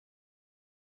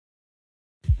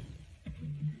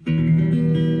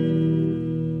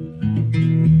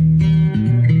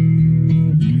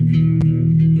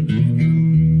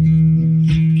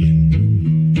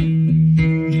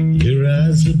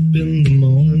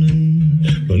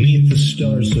beneath the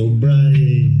stars so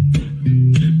bright.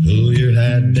 Pull your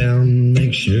hat down,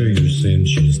 make sure your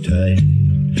cinch is tight.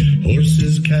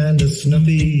 Horses kinda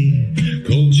snuffy,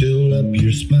 cold chill up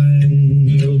your spine.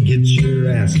 You'll get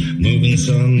your ass moving,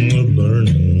 son, with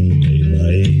burning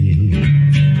daylight.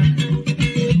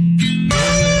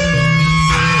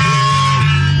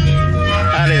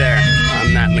 Howdy there,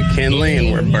 I'm Matt McKinley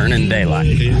and we're burning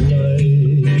daylight.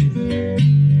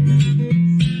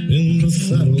 In the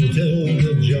saddle till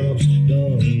the job's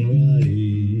done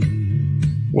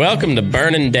right. Welcome to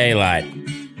Burnin' Daylight,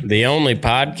 the only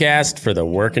podcast for the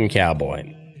working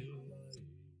cowboy.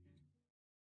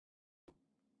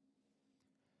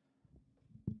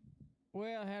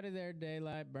 Well, howdy there,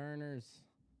 daylight burners.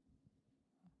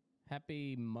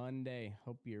 Happy Monday.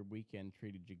 Hope your weekend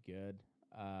treated you good.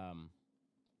 I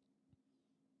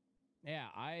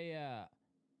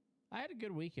had a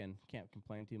good weekend. Can't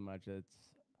complain too much. It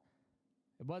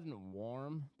wasn't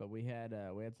warm, but we had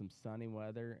some sunny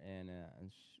weather, and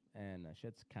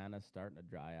shit's kind of starting to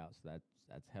dry out, so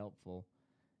that's helpful.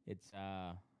 It's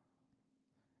I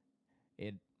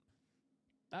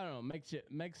don't know, makes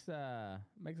a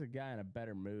guy in a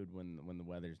better mood when the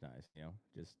weather's nice, you know.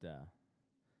 Just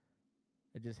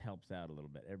it just helps out a little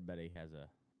bit. Everybody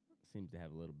seems to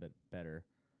have a little bit better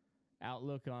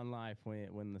outlook on life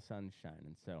when the sun's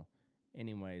shining. So,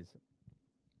 anyways,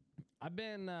 I've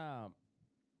been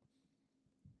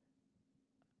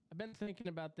thinking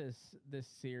about this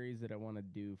series that I want to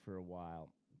do for a while,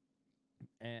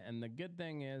 and the good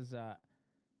thing is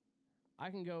I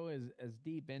can go as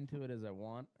deep into it as I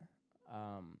want,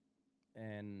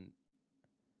 and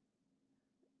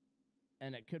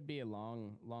it could be a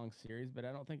long series, but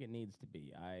I don't think it needs to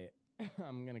be.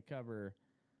 I'm going to cover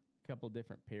a couple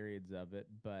different periods of it,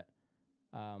 but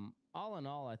all in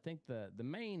all, I think the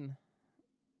main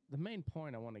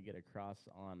point I want to get across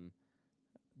on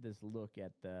this look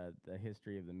at the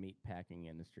history of the meatpacking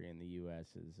industry in the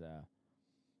U.S. is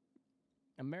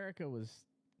America was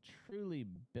truly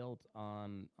built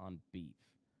on beef,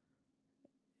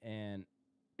 and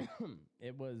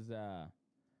it was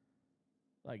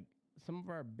like some of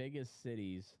our biggest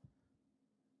cities,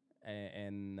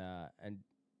 and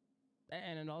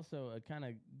it also kind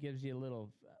of gives you a little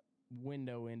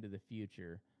window into the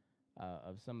future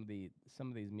of some of these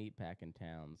meatpacking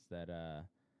towns that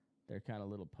they're kind of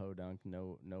little podunk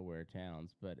nowhere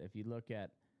towns. But if you look at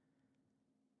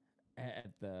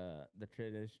the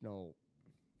traditional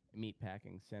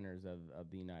meatpacking centers of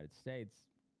the United States,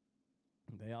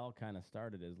 they all kind of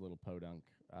started as little podunk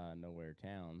nowhere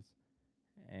towns,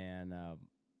 and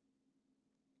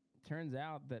turns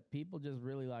out that people just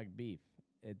really like beef.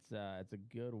 It's a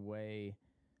good way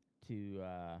to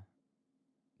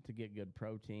get good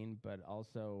protein, but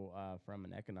also from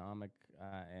an economic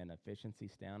and efficiency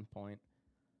standpoint.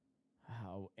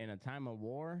 In a time of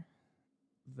war,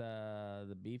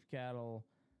 the beef cattle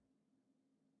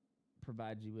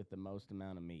provides you with the most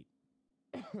amount of meat.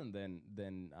 then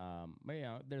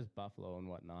there's buffalo and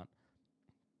whatnot.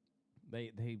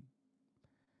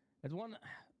 It's one.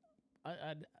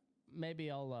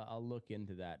 Maybe I'll look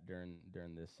into that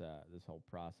during this whole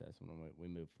process when we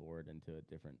move forward into a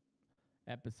different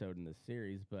episode in this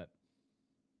series. But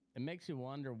it makes you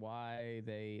wonder why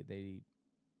they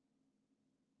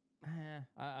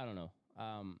I don't know.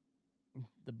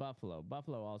 The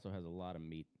buffalo also has a lot of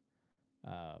meat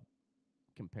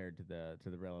compared to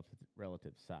the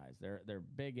relative size. They're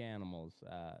big animals,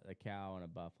 a cow and a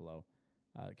buffalo,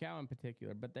 the cow in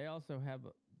particular, but they also have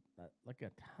like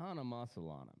a ton of muscle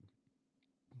on them.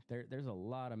 There's a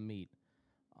lot of meat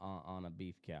on a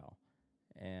beef cow,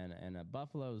 and a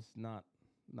buffalo's not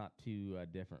too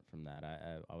different from that.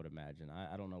 I would imagine.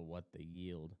 I don't know what the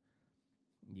yield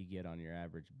you get on your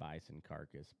average bison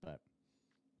carcass, but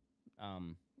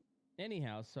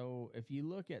anyhow, so if you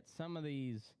look at some of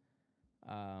these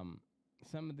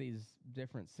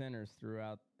different centers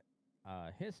throughout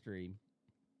history,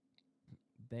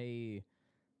 they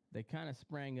kind of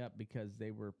sprang up because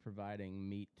they were providing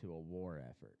meat to a war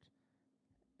effort,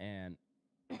 and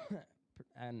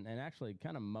and actually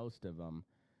kind of most of them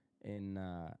in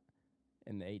the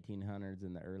 1800s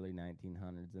and the early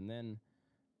 1900s, and then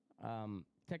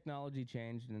technology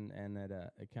changed, and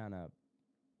it kind of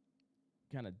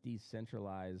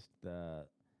decentralized the.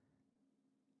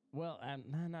 Well,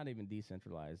 not even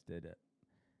decentralized.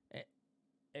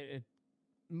 It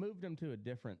moved them to a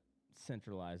different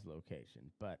centralized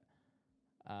location. But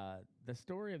the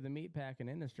story of the meatpacking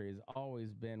industry has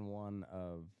always been one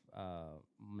of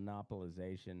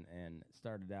monopolization, and it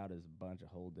started out as a bunch of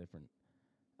whole different,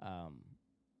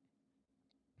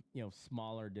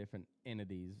 smaller different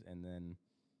entities, and then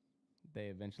they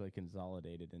eventually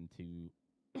consolidated into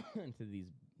into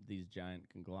these giant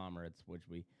conglomerates, which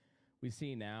we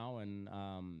see now, and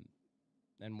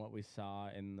what we saw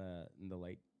in the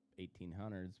late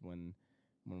 1800s when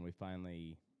we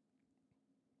finally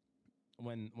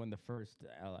when the first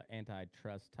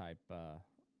antitrust type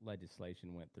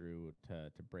legislation went through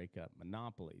to break up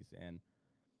monopolies. And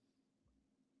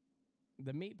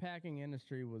the meatpacking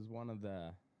industry was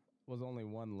only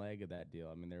one leg of that deal.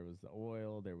 I mean, there was the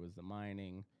oil, there was the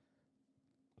mining.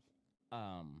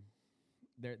 Um,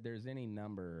 there's any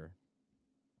number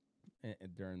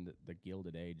during the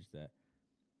Gilded Age that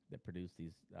produced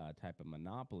these type of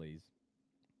monopolies,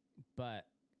 but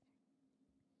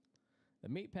the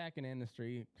meatpacking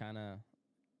industry kind of,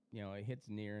 it hits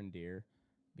near and dear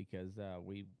because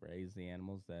we raise the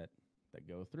animals that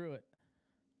go through it.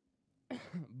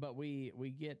 But we're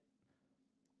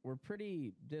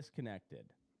pretty disconnected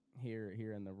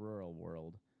here in the rural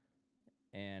world,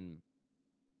 and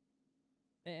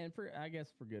for, I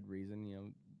guess, for good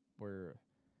reason. We're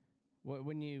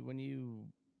when you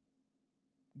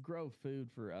grow food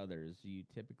for others, you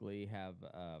typically have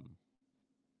a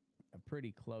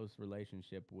pretty close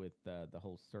relationship with the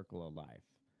whole circle of life.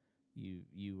 You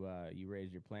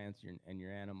raise your plants and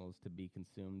your animals to be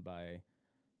consumed by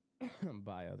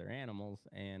by other animals,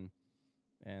 and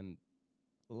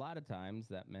a lot of times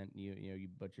that meant you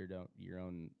butchered your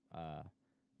own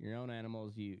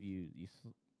animals.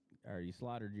 Or you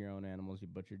slaughtered your own animals. You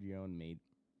butchered your own meat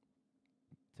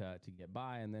to get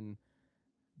by, and then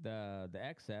the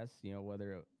excess,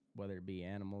 whether it be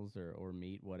animals or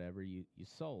meat, whatever you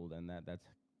sold, and that's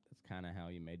kind of how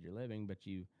you made your living. But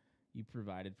you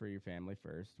provided for your family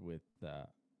first with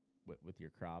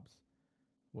your crops,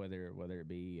 whether it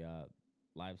be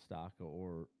livestock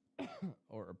or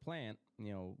or a plant,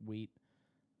 wheat,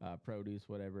 produce,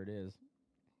 whatever it is.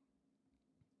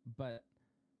 But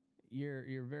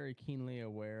you're very keenly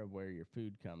aware of where your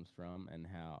food comes from and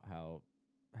how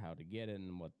to get it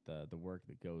and what the work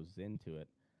that goes into it.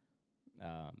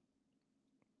 Um,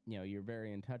 you're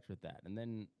very in touch with that. And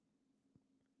then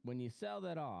when you sell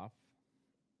that off,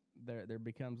 there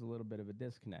becomes a little bit of a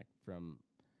disconnect from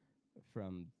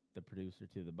the producer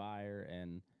to the buyer,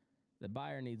 and the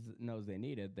buyer knows they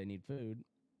need it, they need food,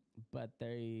 but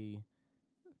a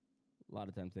lot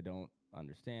of times they don't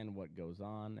understand what goes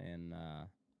on, and a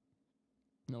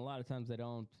lot of times they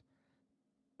don't.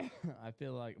 I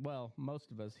feel like, well,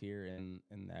 most of us here in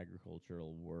the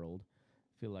agricultural world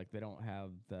feel like they don't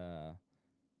have the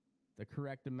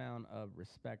correct amount of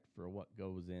respect for what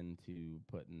goes into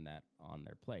putting that on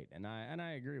their plate. And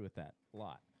I agree with that a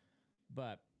lot.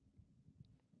 But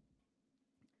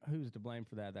who's to blame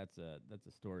for that? That's a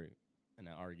story and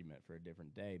an argument for a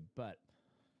different day. But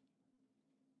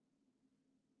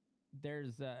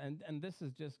there's and this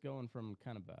is just going from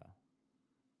kind of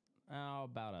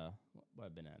what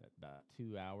I've been at it about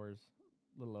 2 hours,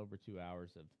 a little over 2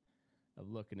 hours of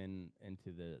looking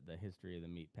into the history of the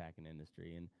meat packing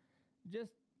industry, and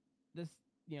just this,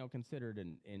 considered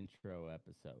an intro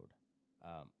episode.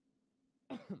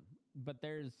 But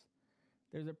there's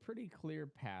a pretty clear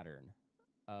pattern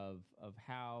of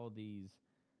how these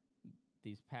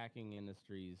packing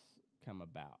industries come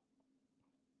about.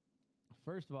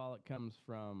 First of all, it comes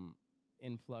from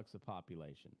influx of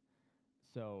population.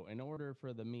 So in order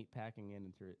for the meat packing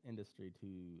industry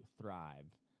to thrive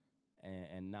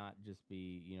and not just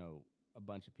be, a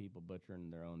bunch of people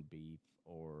butchering their own beef,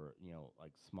 or,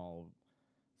 like small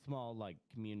like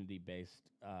community-based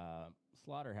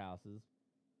slaughterhouses,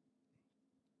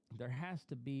 there has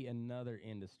to be another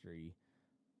industry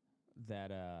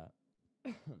that,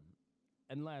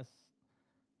 unless,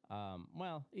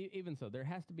 even so, there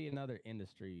has to be another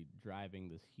industry driving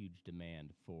this huge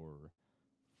demand for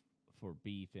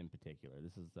beef in particular.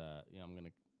 This is, I'm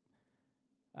gonna,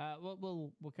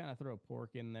 we'll kind of throw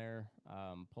pork in there.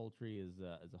 Poultry is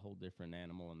a whole different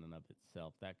animal in and of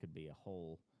itself. That could be a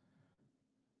whole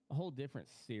different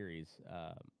series,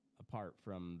 apart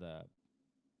from the.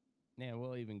 Yeah,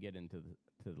 we'll even get into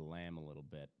the lamb a little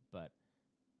bit, but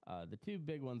the two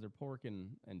big ones are pork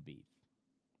and beef.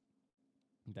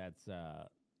 That's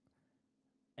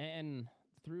and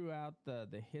throughout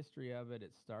the history of it,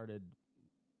 it started,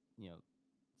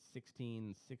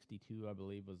 1662, I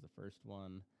believe, was the first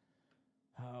one.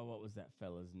 What was that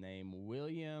fella's name?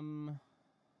 William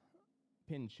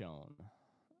Pinchon.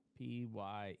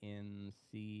 Pynchon.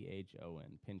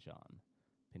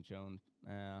 Pinchon.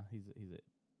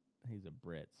 He's a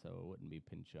Brit, so it wouldn't be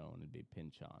Pinchon, it'd be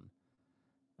Pinchon.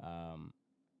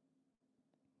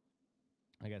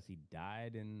 I guess he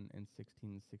died in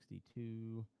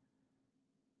 1662.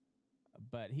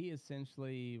 but he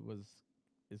essentially was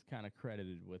is kind of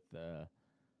credited with the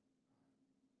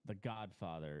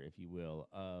godfather, if you will,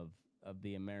 of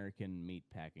the American meat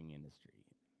packing industry.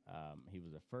 He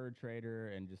was a fur trader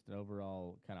and just an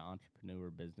overall kind of entrepreneur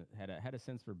business had a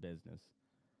sense for business,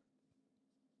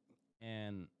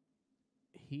 and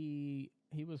he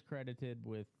was credited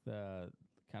with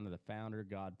kind of the founder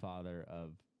godfather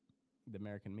of the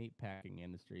American meat packing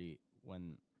industry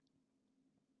when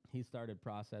he started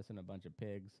processing a bunch of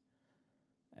pigs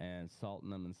and salting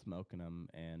them and smoking them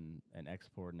and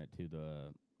exporting it to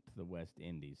the West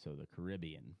Indies, so the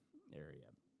Caribbean area,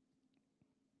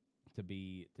 to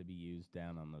be used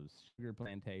down on those sugar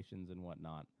plantations and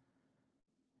whatnot.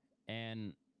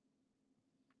 And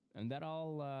that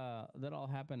all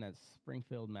happened at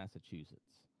Springfield, Massachusetts.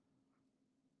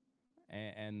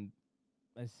 And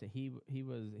let's see, he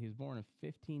was born in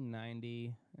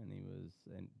 1590 and he was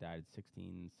and died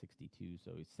 1662,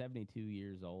 so he's 72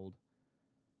 years old.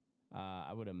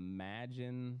 I would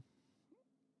imagine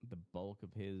the bulk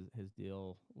of his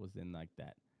deal was in like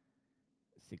that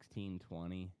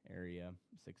 1620 area,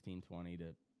 1620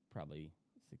 to probably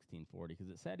 1640, because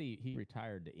it said he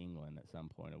retired to England at some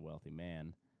point, a wealthy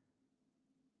man.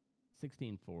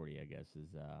 1640, I guess,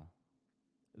 is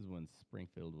when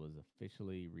Springfield was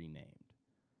officially renamed.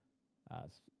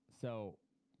 So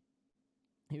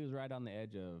he was right on the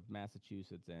edge of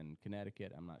Massachusetts and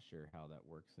Connecticut. I'm not sure how that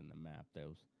works in the map.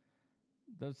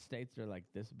 Those states are like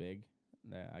this big.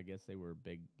 I guess they were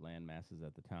big land masses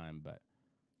at the time, but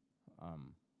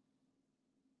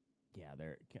yeah,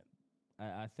 they're.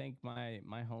 I think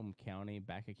my home county,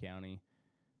 Baca County,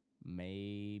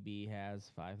 maybe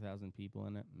has 5,000 people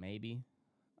in it. Maybe.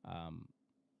 Um,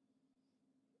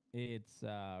 it's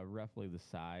roughly the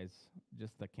size.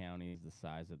 Just the county is the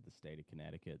size of the state of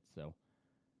Connecticut. So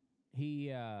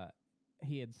he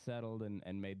he had settled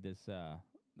and made this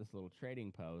little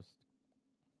trading post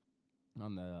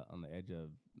on the edge of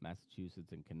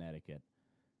Massachusetts and Connecticut.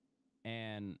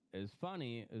 And it's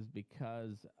funny is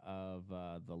because of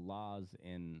the laws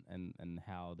and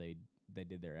how they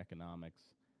did their economics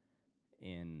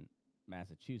in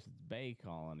Massachusetts Bay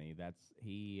Colony. That's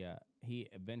he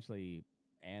eventually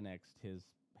annexed his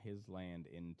land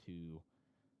into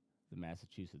the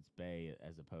Massachusetts Bay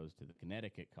as opposed to the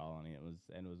Connecticut colony. It was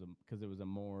because it was a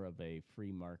more of a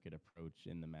free market approach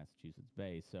in the Massachusetts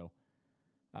Bay. So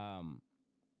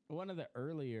one of the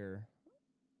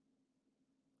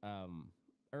um,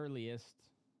 earliest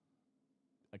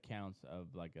accounts of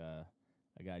like a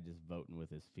guy just voting with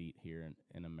his feet here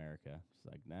in America. It's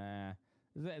like, nah.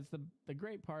 It's the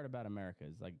great part about America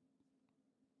is like,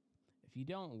 if you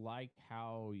don't like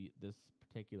how this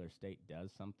particular state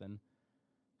does something,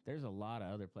 there's a lot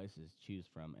of other places to choose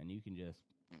from, and you can just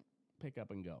pick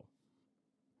up and go.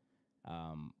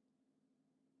 Um,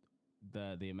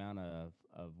 the amount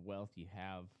of wealth you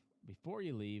have before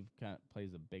you leave kind of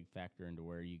plays a big factor into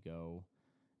where you go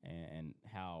and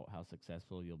how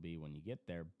successful you'll be when you get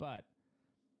there. But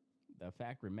the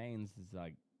fact remains is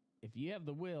like, if you have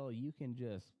the will, you can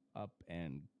just up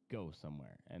and go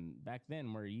somewhere. And back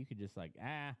then, where you could just like,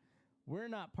 we're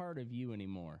not part of you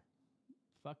anymore.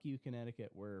 Fuck you,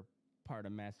 Connecticut. We're part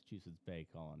of Massachusetts Bay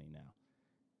Colony now.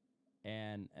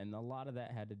 And a lot of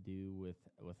that had to do with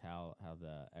how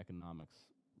the economics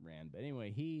ran. But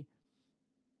anyway, he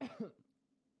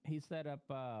he set up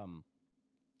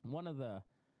one of the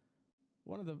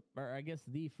or I guess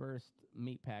the first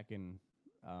meatpacking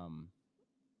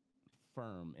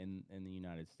firm in the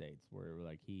United States, where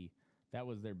like that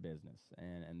was their business,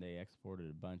 and they exported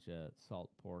a bunch of salt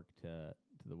pork to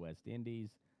the West Indies.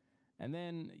 And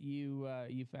then you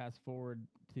fast forward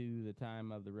to the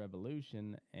time of the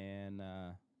Revolution, and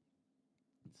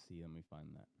let's see, let me find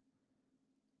that.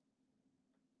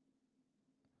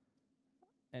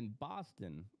 And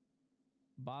Boston,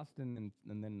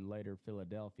 and then later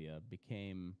Philadelphia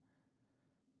became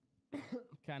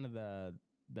kind of the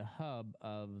hub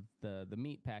of the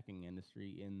meat packing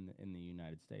industry in the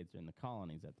United States or in the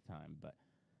colonies at the time. But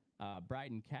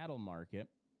Brighton Cattle Market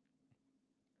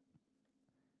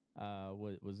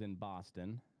was in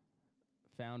Boston,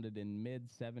 founded in mid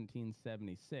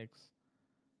 1776.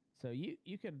 So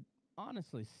you could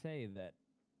honestly say that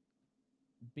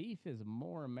beef is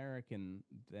more American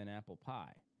than apple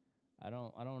pie. I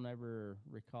don't ever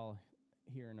recall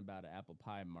hearing about an apple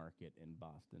pie market in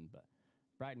Boston, but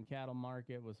Brighton Cattle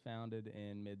Market was founded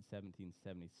in mid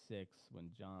 1776 when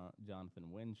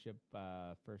Jonathan Winship,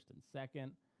 first and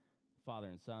second, father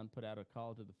and son, put out a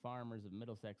call to the farmers of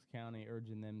Middlesex County,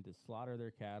 urging them to slaughter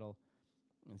their cattle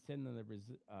and sending the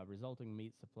resulting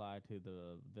meat supply to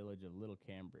the village of Little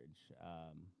Cambridge,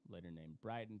 later named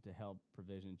Brighton, to help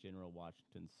provision General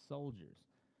Washington's soldiers.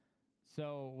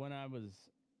 So when I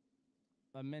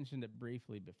mentioned it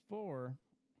briefly before,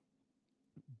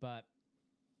 but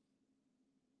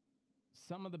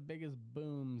some of the biggest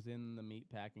booms in the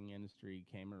meatpacking industry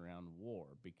came around war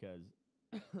because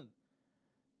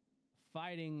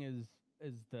fighting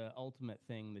is the ultimate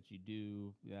thing that you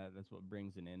do. Yeah, that's what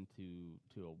brings an end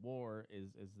to a war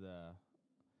is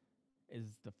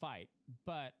the fight.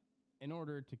 But in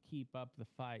order to keep up the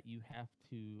fight, you have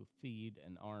to feed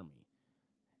an army.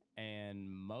 And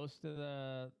most of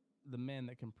the men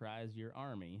that comprise your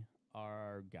army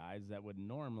are guys that would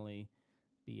normally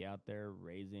be out there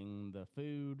raising the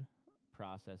food,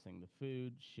 processing the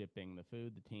food, shipping the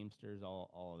food, the teamsters,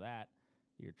 all of that,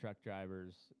 your truck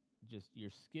drivers, just your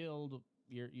skilled,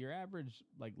 your average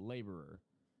like laborer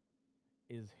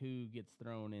is who gets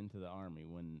thrown into the army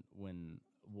when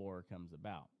war comes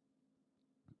about.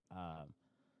 Uh,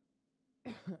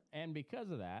 and because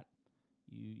of that,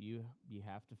 you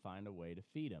have to find a way to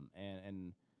feed them.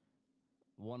 And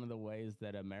one of the ways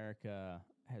that America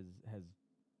has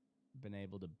been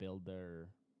able to build their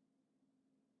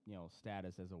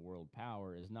status as a world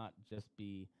power is not just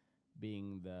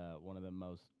being the one of the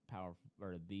most powerful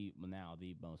or the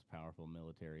most powerful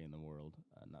military in the world,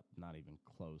 not even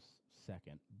close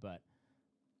second, but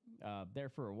there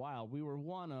for a while we were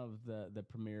one of the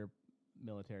premier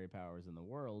military powers in the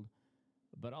world,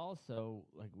 but also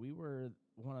like we were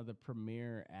one of the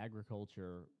premier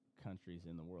agriculture countries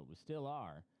in the world. We still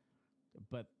are,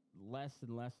 but less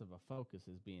and less of a focus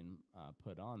is being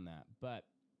put on that. But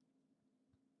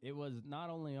it was not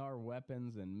only our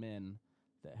weapons and men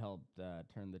that helped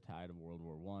turn the tide of World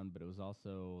War One, but it was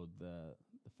also the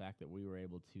fact that we were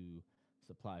able to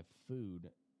supply food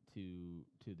to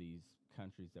these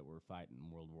countries that were fighting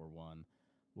World War One,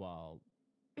 while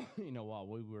while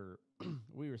we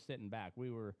were sitting back,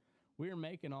 we were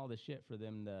making all the shit for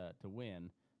them to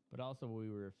win, but also we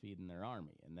were feeding their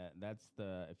army, and that's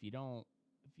the if you don't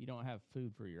have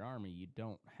food for your army, you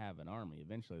don't have an army.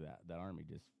 Eventually, that army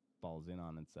just falls in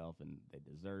on itself and they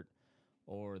desert,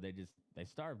 or they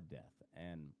starve to death.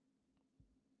 And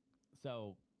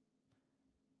so,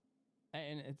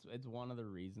 and it's one of the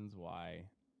reasons why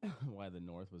why the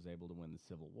North was able to win the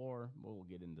Civil War. We'll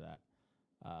get into that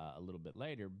a little bit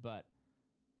later, but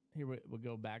here we'll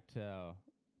go back to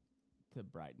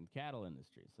Brighton cattle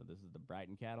industry. So this is the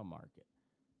Brighton cattle market.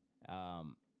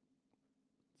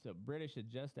 So British had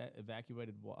just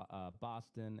evacuated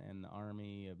Boston, and the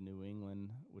Army of New England,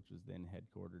 which was then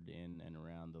headquartered in and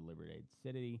around the liberated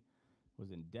city,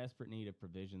 was in desperate need of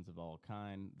provisions of all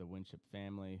kind. The Winship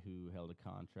family, who held a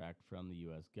contract from the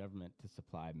U.S. government to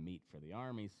supply meat for the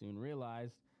army, soon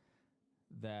realized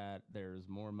that there's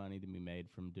more money to be made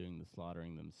from doing the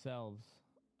slaughtering themselves,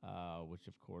 which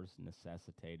of course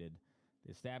necessitated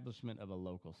the establishment of a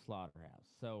local slaughterhouse.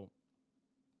 So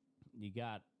you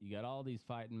got all these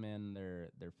fighting men.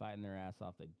 They're fighting their ass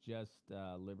off. They just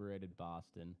liberated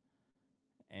Boston,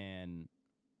 and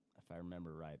if I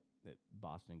remember right, that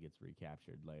Boston gets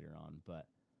recaptured later on. But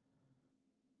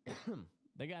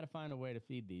they got to find a way to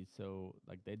feed these. So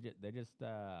like they just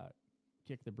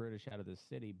kick the British out of the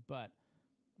city, but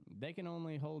they can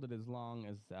only hold it as long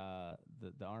as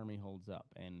the army holds up.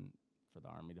 And for the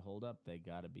army to hold up, they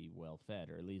got to be well fed,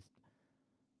 or at least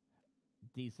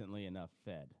decently enough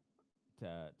fed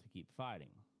to keep fighting.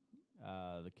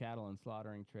 The cattle and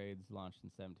slaughtering trades, launched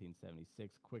in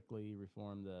 1776, quickly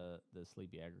reformed the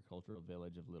sleepy agricultural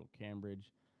village of Little Cambridge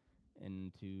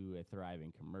into a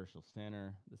thriving commercial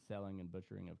center. The selling and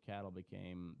butchering of cattle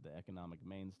became the economic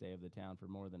mainstay of the town for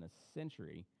more than a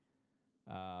century,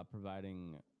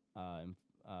 providing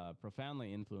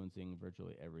profoundly influencing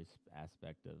virtually every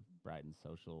aspect of Brighton's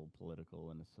social, political,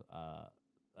 and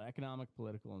economic,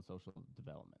 political, and social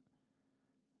development.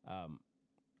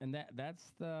 And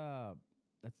that's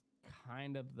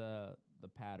kind of the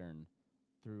pattern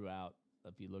throughout.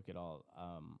 If you look at all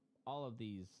of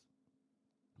these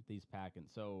packing.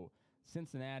 So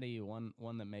Cincinnati,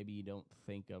 one that maybe you don't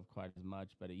think of quite as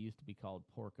much, but it used to be called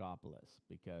Porkopolis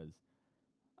because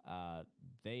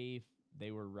they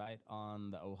were right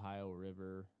on the Ohio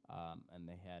River, and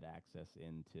they had access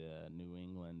into New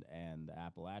England and the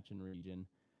Appalachian region.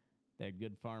 They had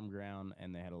good farm ground,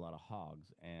 and they had a lot of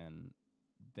hogs. And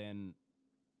then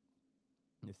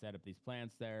they set up these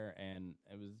plants there, and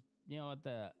it was,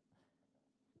 at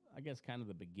I guess, kind of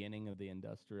the beginning of the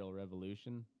Industrial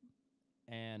Revolution.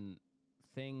 And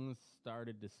things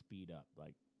started to speed up.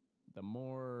 Like, the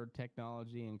more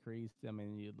technology increased, I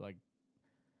mean,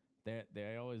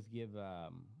 they always give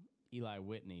Eli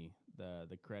Whitney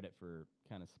the credit for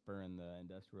kind of spurring the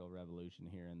Industrial Revolution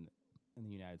here in the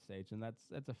United States, and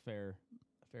that's a fair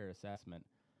assessment.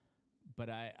 But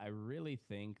I really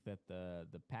think that the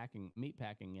meat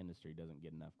packing industry doesn't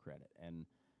get enough credit. And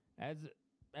as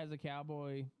as a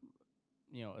cowboy,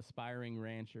 aspiring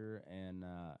rancher and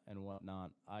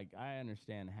whatnot, I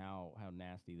understand how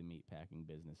nasty the meat packing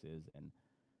business is, and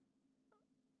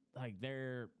like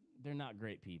they're not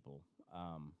great people.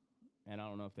 And I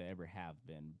don't know if they ever have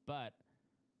been, but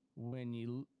when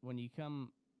you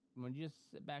come when you just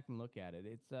sit back and look at it,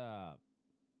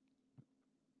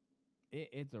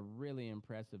 it's a really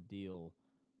impressive deal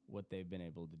what they've been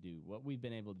able to do, what we've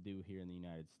been able to do here in the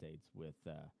United States with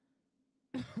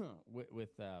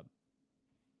with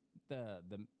the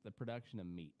production of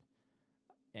meat,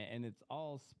 and it's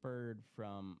all spurred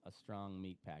from a strong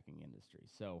meat packing industry.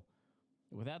 So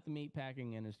without the meat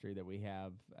packing industry that we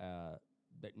have,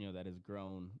 that has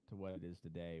grown to what it is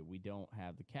today, we don't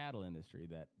have the cattle industry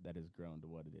that has grown to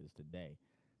what it is today.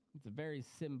 It's a very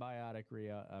symbiotic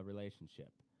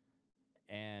relationship,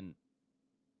 and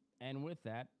with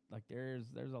that, like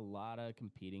there's a lot of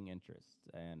competing interests,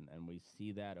 and we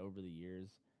see that over the years,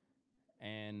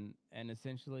 and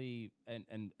essentially,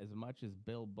 and as much as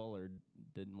Bill Bullard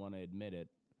didn't want to admit it,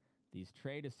 these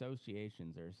trade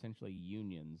associations are essentially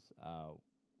unions,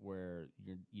 where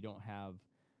you don't have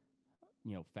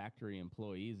factory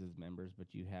employees as members, but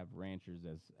you have ranchers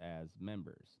as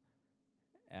members.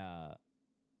 Uh,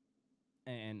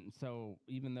 and so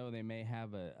even though they may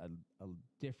have a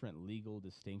different legal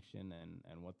distinction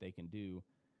and what they can do,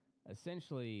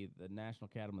 essentially the National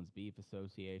Cattlemen's Beef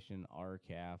Association,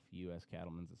 RCAF, U.S.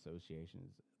 Cattlemen's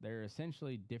Associations, they're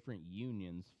essentially different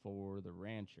unions for the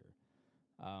rancher.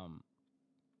 Um,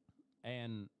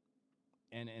 and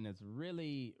and it's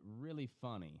really really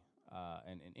funny,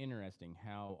 and interesting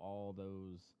how all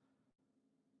those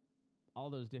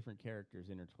different characters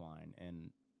intertwine.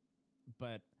 And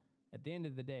but at the end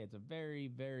of the day, it's a very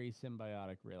very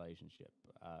symbiotic relationship.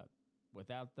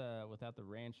 Without the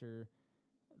rancher,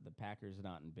 the packer's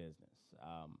not in business.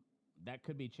 That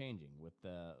could be changing with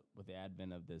the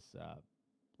advent of this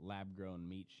lab grown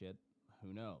meat shit.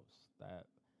 Who knows that?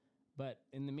 But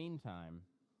in the meantime,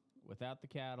 without the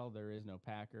cattle, there is no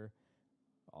packer.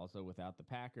 Also, without the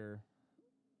packer,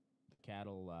 the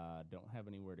cattle don't have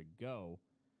anywhere to go,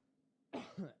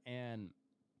 and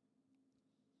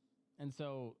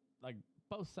so like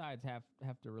both sides have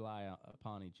to rely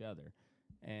upon each other,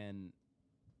 and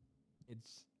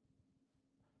it's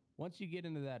once you get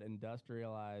into that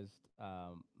industrialized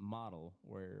model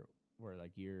where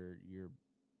like you're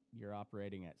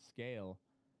operating at scale,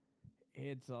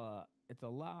 it's a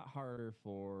lot harder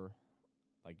for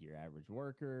like your average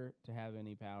worker to have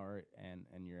any power,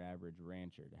 and your average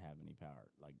rancher to have any power.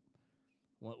 Like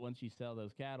once you sell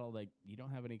those cattle, like you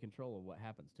don't have any control of what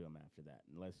happens to them after that,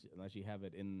 unless you have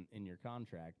it in your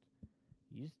contract.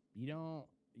 You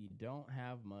don't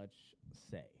have much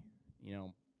say, you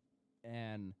know,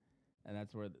 and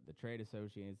that's where the trade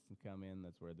associations come in.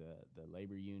 That's where the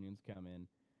labor unions come in,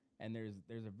 and there's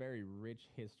a very rich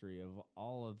history of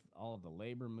all of the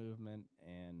labor movement,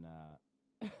 and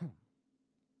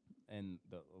and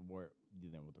the war,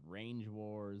 with the range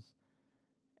wars,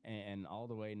 and all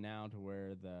the way now to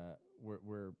where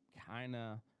we're kind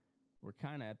of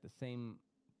at the same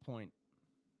point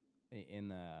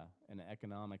in an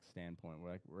economic standpoint.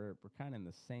 We're kind of in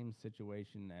the same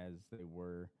situation as they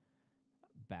were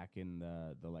back in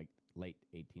the like late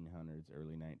 1800s,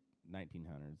 early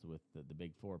 1900s with the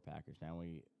big four packers. Now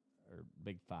or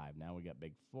big five. Now we got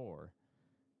big four,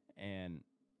 and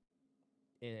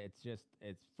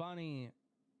it's funny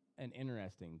and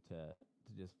interesting to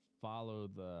just follow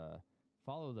the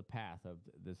path of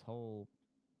this whole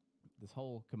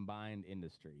combined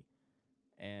industry,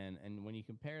 and when you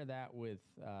compare that with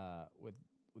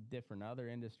different other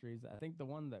industries, I think the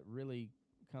one that really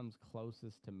comes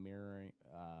closest to mirroring,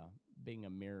 being a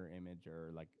mirror image,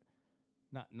 or like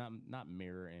not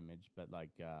mirror image, but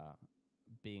like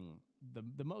being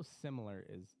the most similar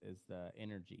is the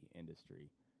energy industry,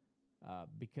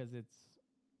 because it's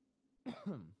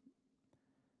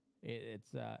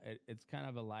kind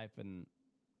of a life and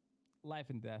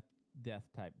death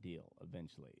type deal.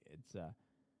 Eventually, it's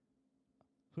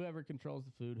whoever controls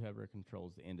the food, whoever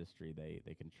controls the industry,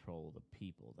 they control the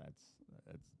people. That's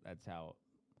how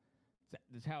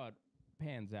it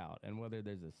pans out. And whether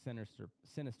there's a sinister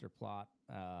plot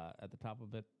at the top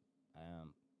of it,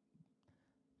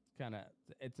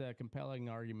 it's a compelling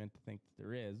argument to think that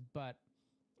there is. But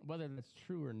whether that's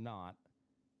true or not,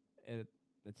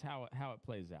 that's how it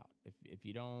plays out. If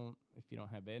you don't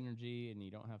have energy and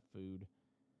you don't have food,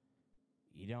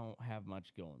 you don't have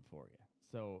much going for you.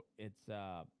 So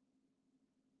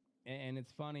and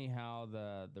it's funny how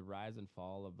the rise and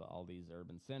fall of all these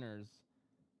urban centers,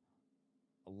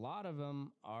 a lot of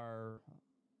them are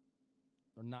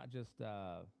not just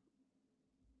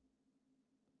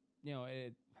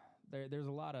it there's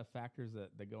a lot of factors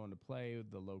that go into play,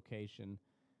 the location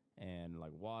and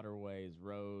like waterways,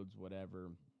 roads,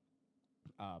 whatever,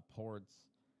 ports,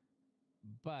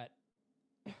 but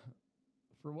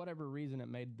for whatever reason, it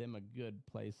made them a good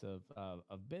place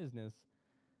of business.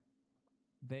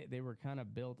 They were kind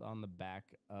of built on the back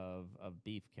of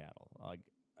beef cattle, like,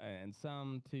 and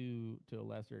some to a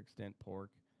lesser extent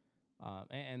pork,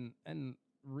 and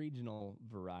regional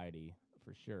variety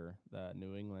for sure. The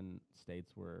New England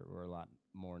states were a lot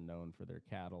more known for their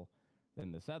cattle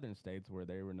than the southern states, where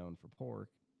they were known for pork.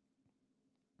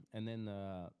 And then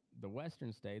the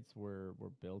western states were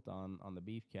built on the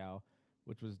beef cow,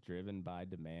 which was driven by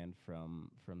demand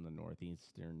from the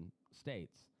northeastern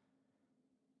states.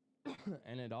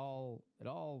 And it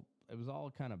was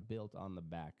all kind of built on the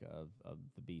back of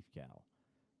the beef cow.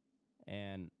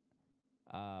 And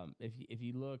if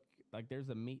you look, like, there's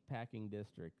a meat packing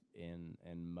district in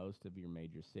most of your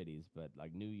major cities, but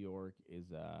like New York is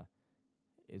a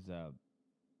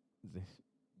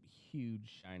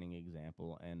huge shining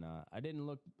example. And I didn't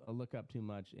look up too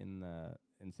much in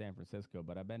San Francisco,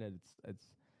 but I bet it's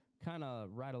kind of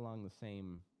right along the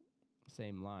same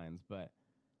lines. But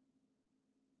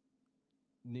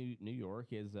New York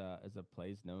is a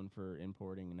place known for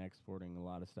importing and exporting a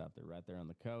lot of stuff. They're right there on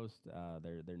the coast.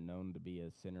 They're known to be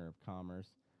a center of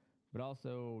commerce, but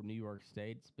also New York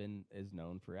State's is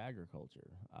known for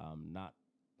agriculture. Not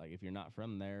like, if you're not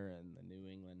from there in the New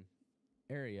England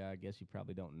area, I guess you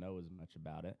probably don't know as much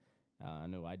about it. I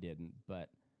know I didn't, but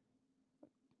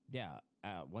yeah,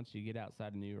 once you get outside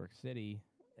of New York City,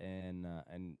 and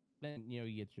then you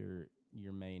get your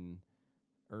main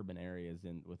urban areas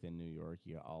within New York,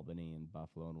 you got Albany and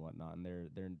Buffalo and whatnot, and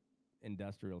they're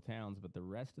industrial towns, but the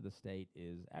rest of the state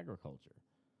is agriculture,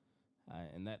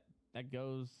 and that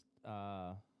goes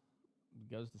to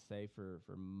say for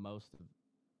most of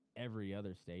every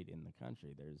other state in the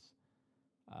country. There's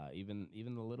even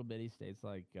the little bitty states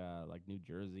like New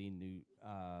Jersey,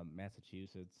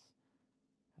 Massachusetts.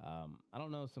 I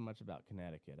don't know so much about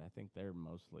Connecticut. I think they're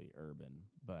mostly urban,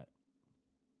 but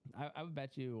I would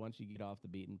bet you once you get off the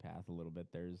beaten path a little bit,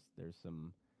 there's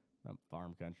some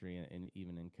farm country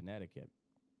even in Connecticut.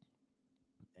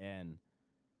 And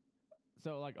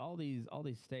so, like, all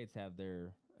these states have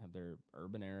their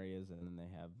urban areas, and then they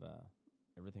have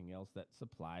everything else that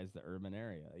supplies the urban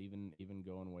area, even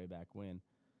going way back when.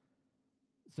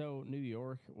 So New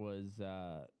York was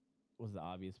the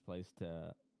obvious place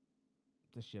to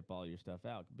ship all your stuff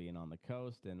out, being on the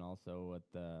coast, and also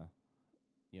at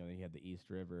you had the East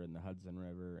River and the Hudson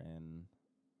River, and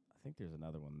I think there's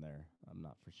another one there. I'm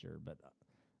not for sure, but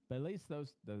at least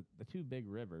those the two big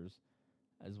rivers,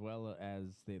 as well as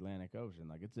the Atlantic Ocean.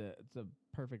 Like, it's a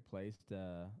perfect place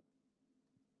to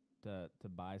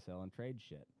buy, sell, and trade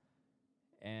shit.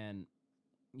 And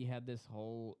you had this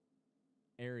whole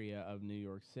area of New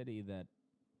York City that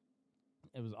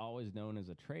it was always known as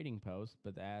a trading post,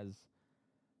 but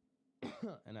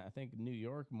and I think New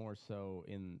York more so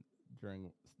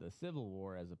during the Civil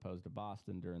War as opposed to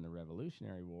Boston during the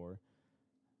Revolutionary War.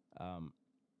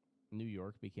 New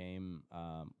York became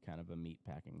kind of a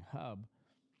meatpacking hub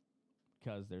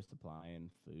because they're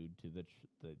supplying food to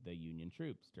the Union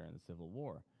troops during the Civil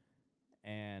War.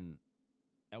 And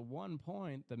at one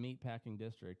point, the meatpacking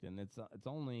district, and it's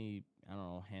only, I don't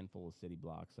know, a handful of city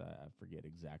blocks. I forget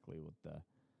exactly what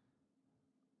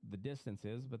the distance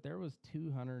is, but there was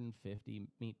 250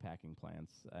 meatpacking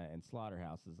plants and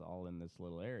slaughterhouses all in this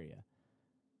little area.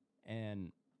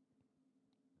 And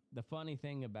the funny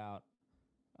thing about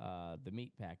the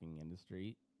meatpacking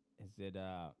industry is it's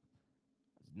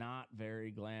not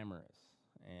very glamorous.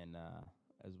 And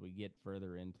as we get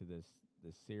further into this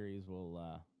series,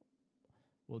 we'll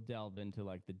delve into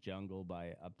like The Jungle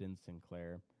by Upton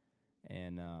Sinclair,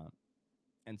 and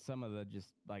some of the just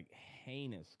like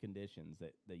heinous conditions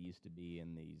that used to be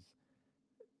in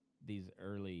these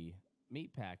early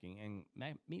meatpacking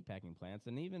plants,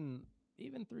 and even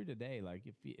through today. Like,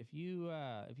 if you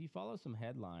follow some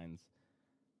headlines,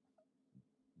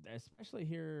 especially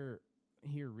here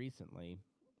recently,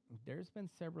 there's been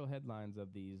several headlines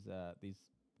of these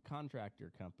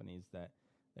contractor companies that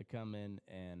come in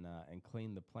and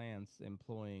clean the plants,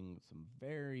 employing some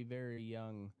very, very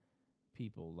young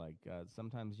people, like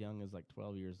sometimes young as like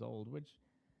 12 years old, which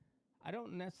I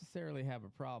don't necessarily have a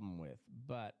problem with,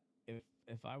 but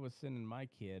if I was sending my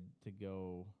kid to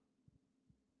go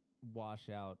wash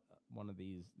out one of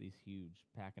these huge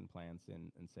packing plants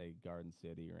in say Garden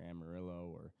City or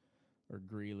Amarillo or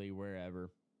Greeley,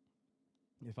 wherever,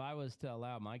 if I was to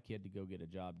allow my kid to go get a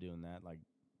job doing that, like,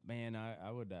 man,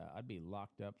 I would I'd be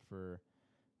locked up for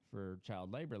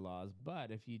child labor laws.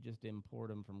 But if you just import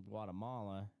them from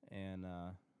Guatemala and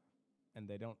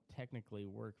they don't technically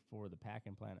work for the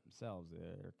packing plant themselves,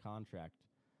 they're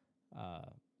uh,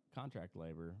 contract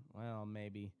labor. Well,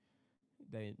 maybe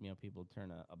people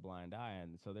turn a blind eye,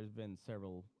 and so there's been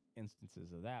several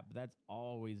instances of that. But that's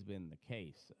always been the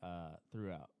case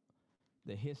throughout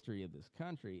the history of this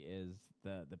country. Is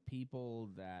the people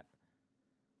that,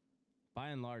 by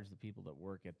and large, the people that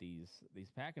work at these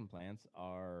packing plants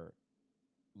are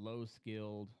low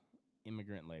skilled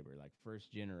immigrant labor, like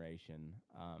first generation.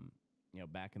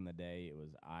 Back in the day, it was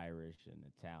Irish and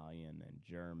Italian and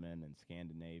German and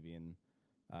Scandinavian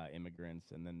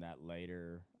immigrants, and then that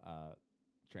later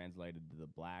translated to the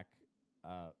black.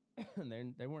 Uh,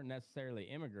 they weren't necessarily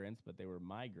immigrants, but they were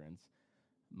migrants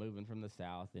moving from the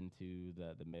south into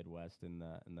the Midwest and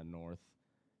the north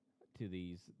to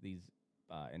these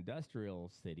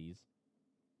industrial cities.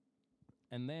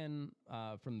 And then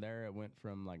from there, it went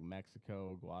from like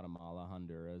Mexico, Guatemala,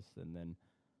 Honduras, and then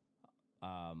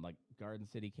like Garden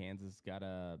City, Kansas got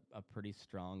a pretty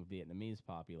strong Vietnamese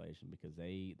population because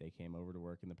they came over to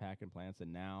work in the packing plants.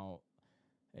 And now,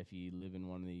 if you live in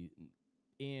one of the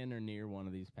in or near one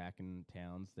of these packing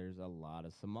towns, there's a lot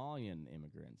of Somalian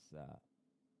immigrants,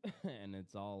 and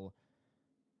it's all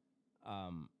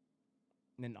um,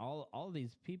 and all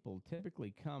these people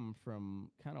typically come from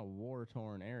kind of war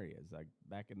torn areas. Like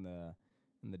back in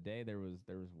the day, there was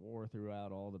war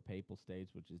throughout all the Papal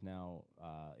States, which is now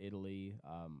Italy,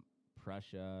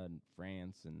 Prussia, and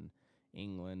France, and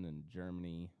England, and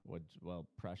Germany.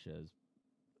 Prussia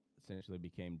essentially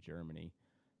became Germany.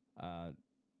 Uh,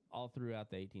 all throughout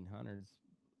the 1800s,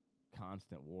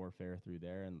 constant warfare through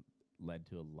there, and led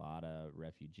to a lot of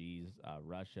refugees.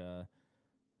 Russia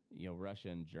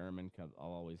and German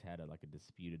always had like a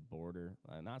disputed border.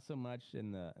 Not so much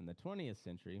in the 20th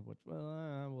century, which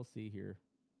we'll see here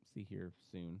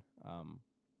soon.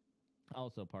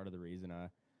 Also, part of the reason I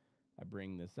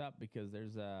bring this up because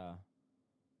there's a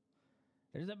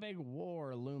big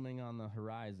war looming on the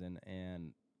horizon,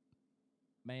 and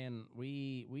man,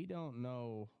 we don't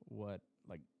know what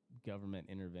like government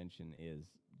intervention is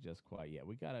just quite yet.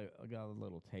 We got a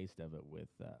little taste of it with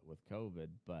COVID,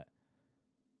 but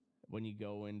when you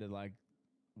go into like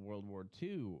World War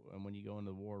II and when you go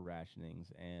into war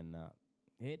rationings and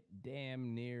it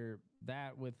damn near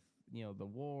that with the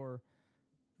war,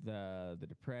 the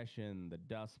depression, the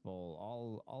Dust Bowl,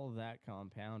 all of that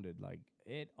compounded, like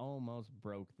it almost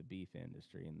broke the beef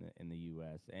industry in the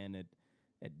U.S. and it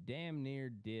damn near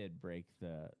did break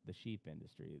the sheep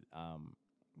industry.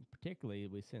 Particularly,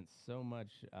 we sent so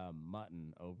much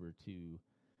mutton over to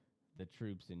the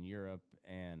troops in Europe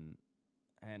and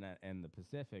the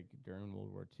Pacific during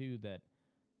World War II that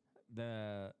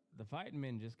the fighting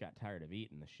men just got tired of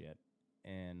eating the shit,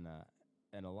 and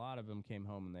a lot of them came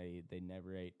home and they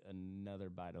never ate another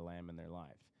bite of lamb in their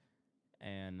life,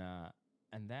 and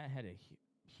that had a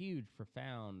huge,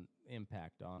 profound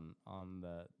impact on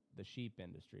the sheep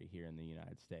industry here in the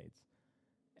United States,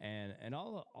 and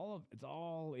all of it's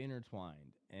all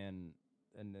intertwined, and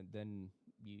then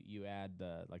you add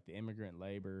the immigrant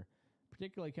labor,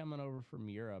 particularly coming over from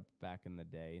Europe back in the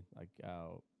day, like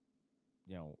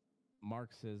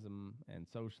Marxism and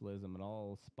socialism, it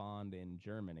all spawned in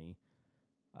Germany,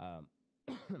 um,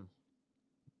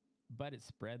 but it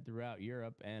spread throughout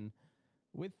Europe, and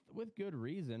with good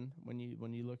reason. When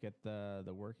you look at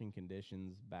the working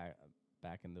conditions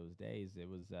back in those days, it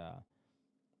was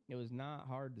not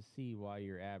hard to see why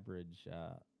your average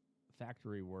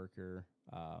factory worker,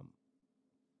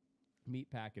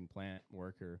 meatpacking plant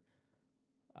worker,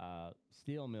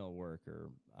 steel mill worker,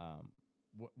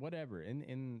 whatever,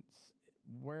 in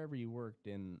wherever you worked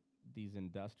in these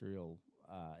industrial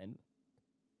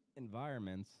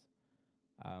environments,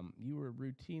 you were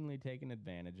routinely taken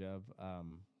advantage of.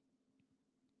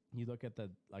 You look at the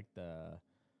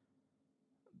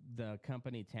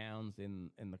company towns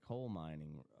in the coal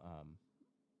mining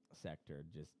sector.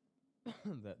 Just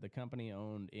the company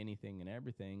owned anything and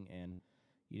everything, and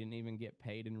you didn't even get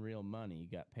paid in real money. You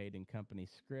got paid in company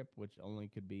scrip, which only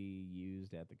could be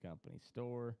used at the company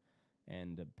store,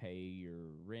 and to pay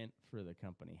your rent for the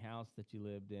company house that you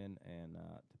lived in, and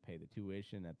to pay the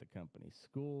tuition at the company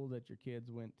school that your kids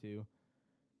went to.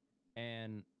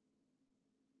 And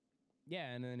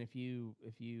yeah, and then if you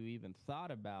even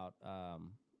thought about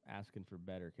asking for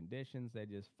better conditions, they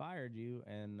just fired you.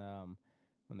 And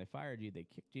when they fired you, they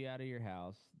kicked you out of your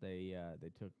house. They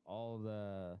took all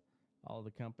the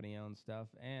company owned stuff.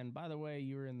 And by the way,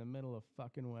 you were in the middle of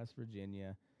fucking West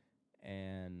Virginia,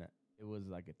 and it was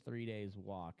like a 3 days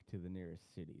walk to the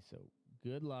nearest city. So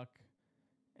good luck,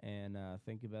 and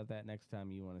think about that next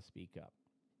time you want to speak up.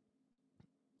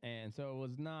 And so it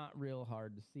was not real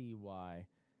hard to see why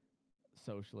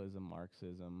socialism,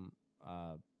 Marxism,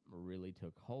 really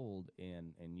took hold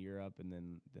in Europe, and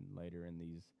then later in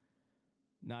these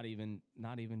not even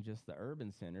just the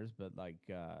urban centers, but like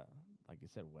I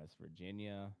said, West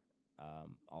Virginia,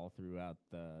 all throughout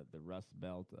the Rust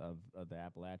Belt of the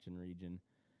Appalachian region,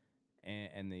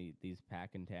 and these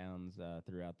packing towns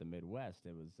throughout the Midwest.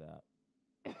 It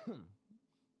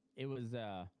was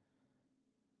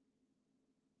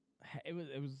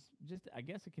it was just, I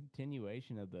guess, a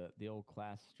continuation of the old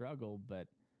class struggle, but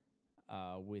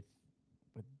with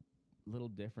little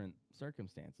different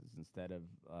circumstances. Instead of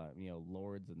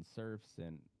lords and serfs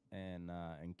and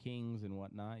kings and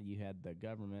whatnot, you had the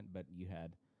government, but you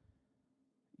had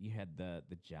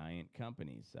the giant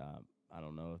companies. I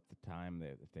don't know if the time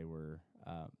that if they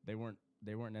weren't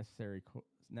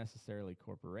necessarily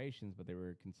corporations, but they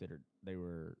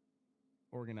were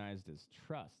organized as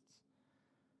trusts,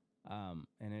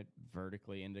 and it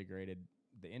vertically integrated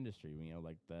the industry.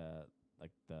 Like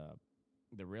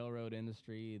the railroad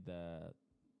industry, the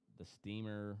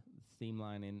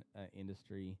steamline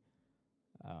industry,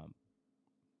 the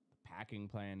packing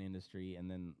plant industry,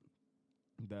 and then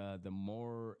the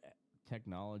more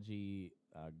technology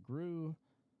grew,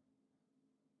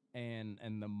 and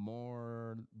the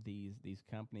more these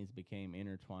companies became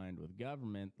intertwined with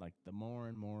government, like the more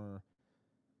and more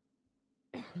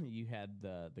you had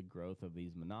the growth of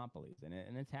these monopolies,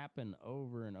 and it's happened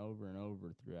over and over and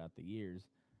over throughout the years.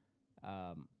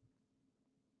 Um,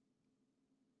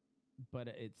 but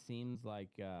it seems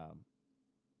like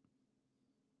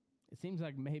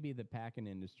maybe the packing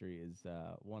industry is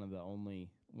one of the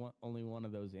only one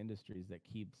of those industries that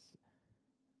keeps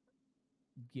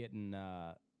getting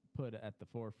put at the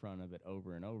forefront of it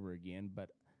over and over again.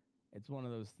 But it's one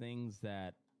of those things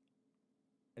that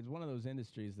it's one of those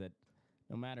industries that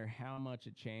no matter how much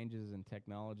it changes and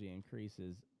technology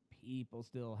increases, people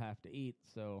still have to eat.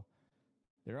 So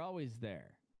they're always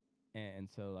there. And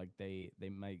so like they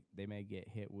may get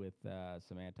hit with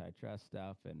some antitrust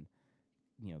stuff, and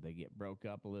they get broke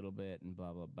up a little bit and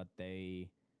blah blah, but they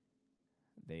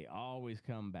always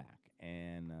come back,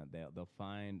 and they'll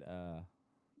find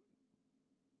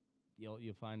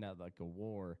you'll find out like a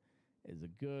war is a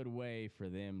good way for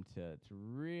them to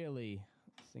really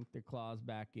sink their claws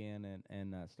back in,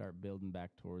 and start building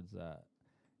back towards an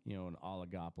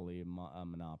oligopoly, a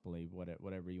monopoly,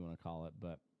 whatever you want to call it,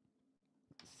 but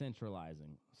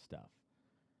centralizing stuff.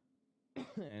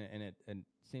 And it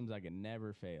seems like it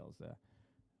never fails.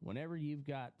 Whenever you've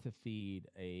got to feed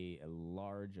a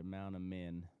large amount of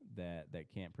men that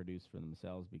can't produce for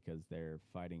themselves because they're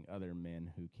fighting other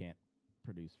men who can't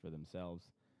produce for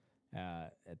themselves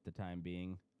at the time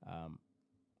being,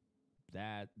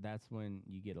 that's when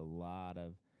you get a lot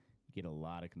of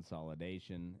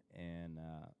consolidation, and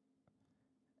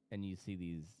you see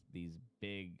these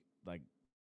big like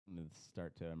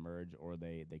start to emerge, or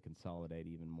they consolidate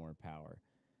even more power.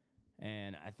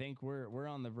 And I think we're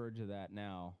on the verge of that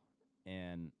now.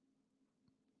 And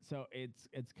so it's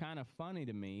kind of funny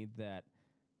to me that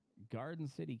Garden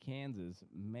City, Kansas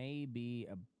may be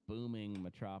a booming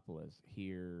metropolis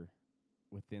here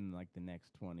within like the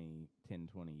next 20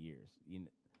 years.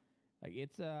 Like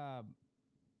it's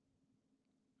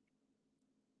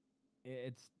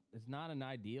not an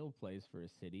ideal place for a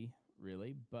city,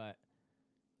 really, but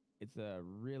it's a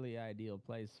really ideal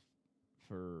place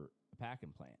for a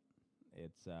packing plant.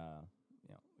 It's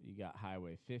you got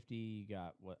Highway 50, you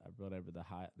got whatever the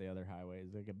other highway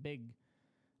is, like a big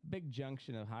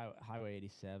junction of Highway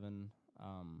 87.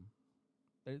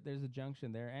 There's a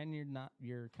junction there, and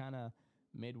you're kind of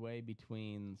midway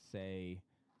between, say,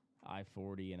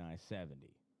 I-40 and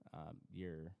I-70.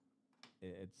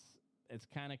 It's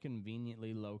kind of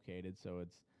conveniently located, so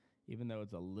it's, even though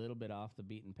it's a little bit off the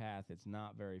beaten path, it's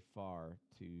not very far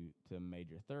to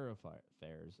major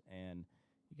thoroughfares, and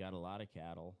you got a lot of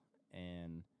cattle,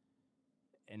 and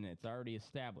it's already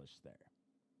established there.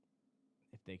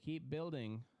 If they keep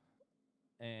building,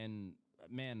 and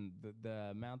man,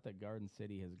 the amount that Garden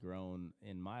City has grown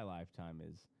in my lifetime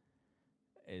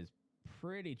is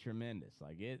pretty tremendous.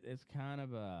 Like it's kind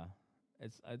of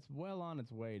it's well on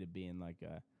its way to being like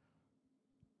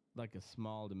like a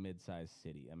small to mid-sized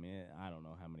city. I mean, I don't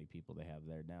know how many people they have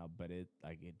there now, but it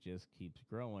just keeps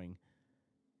growing,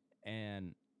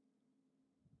 and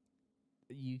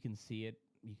you can see it.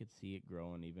 You could see it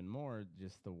growing even more,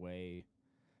 just the way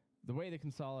the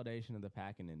consolidation of the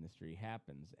packing industry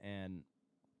happens, and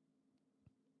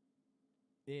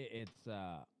it's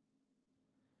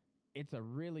it's a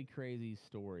really crazy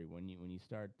story when you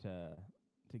start to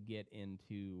get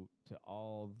into to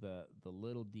all the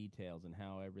little details and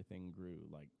how everything grew,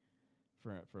 like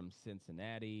from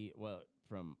Cincinnati, well,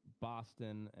 from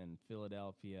Boston and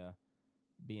Philadelphia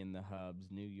being the hubs,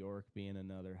 New York being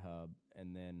another hub,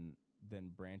 and then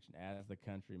branching as the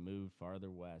country moved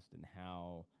farther west, and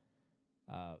how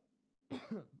uh,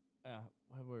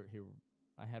 we're here.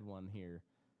 I had one here.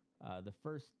 The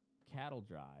first cattle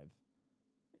drive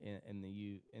in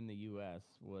the U.S.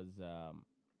 Was in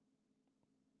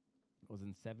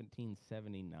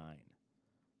 1779.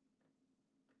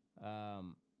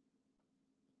 Um,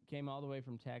 Came all the way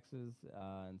from Texas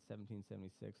in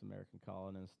 1776. American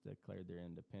colonists declared their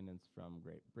independence from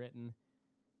Great Britain,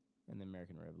 and the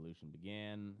American Revolution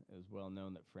began. It was well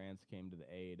known that France came to the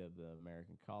aid of the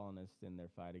American colonists in their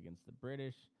fight against the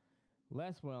British.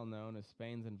 Less well known is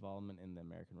Spain's involvement in the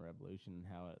American Revolution and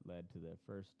how it led to the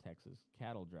first Texas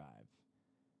cattle drive.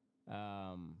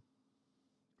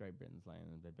 Great Britain's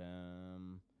land.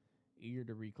 Eager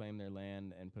to reclaim their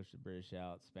land and push the British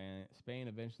out, Spain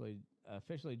eventually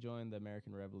officially joined the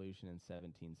American Revolution in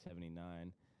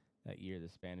 1779. That year, the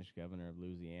Spanish governor of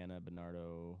Louisiana,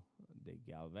 Bernardo de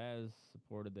Galvez,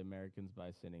 supported the Americans by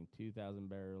sending 2,000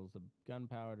 barrels of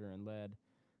gunpowder and lead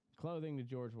clothing to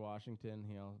George Washington.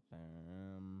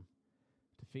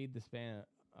 To feed the Span.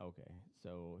 Okay,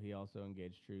 so he also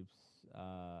engaged troops.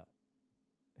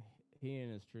 He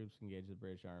and his troops engaged the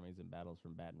British armies in battles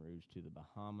from Baton Rouge to the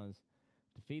Bahamas.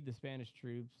 To feed the Spanish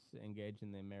troops engaged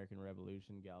in the American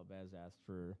Revolution, Galvez asked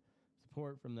for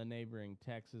support from the neighboring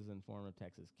Texas in form of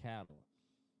Texas cattle.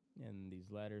 In these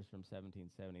letters from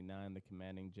 1779, the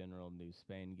commanding general of New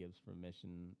Spain gives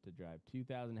permission to drive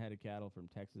 2,000 head of cattle from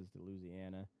Texas to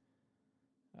Louisiana.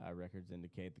 Records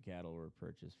indicate the cattle were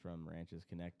purchased from ranches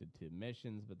connected to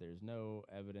missions, but there's no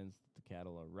evidence that the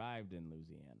cattle arrived in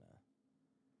Louisiana.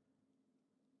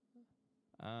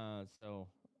 So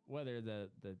whether the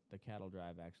cattle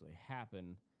drive actually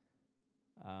happened,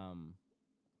 um,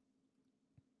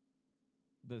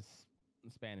 the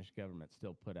Spanish government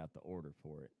still put out the order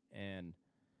for it, and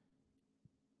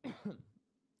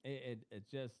it's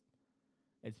just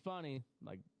it's funny.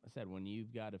 Like I said, when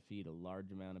you've got to feed a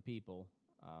large amount of people,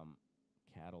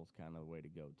 cattle's kind of the way to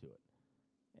go to it,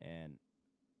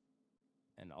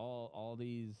 and all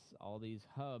these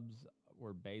hubs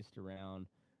were based around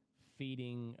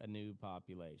feeding a new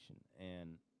population,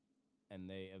 and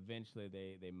they eventually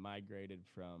they migrated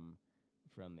from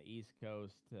the East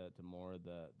Coast to more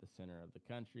the center of the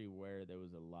country, where there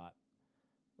was a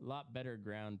lot better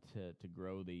ground to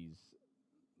grow these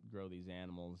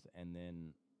animals, and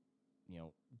then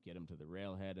get them to the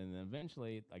railhead, and then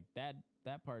eventually, like that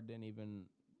part didn't even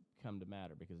come to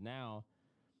matter, because now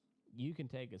you can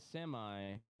take a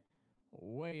semi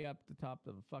way up the top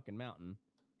of a fucking mountain,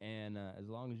 and as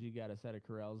long as you got a set of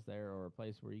corrals there, or a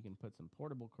place where you can put some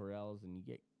portable corrals, and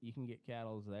you can get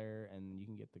cattle there, and you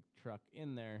can get the truck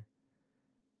in there,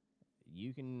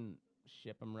 you can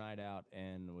ship them right out,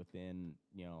 and within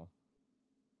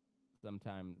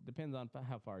sometime, depends on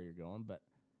how far you're going, but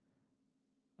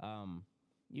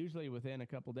usually within a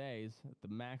couple days at the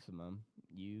maximum,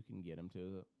 you can get them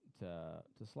to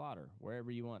slaughter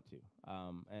wherever you want to,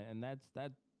 and that's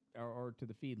that, or to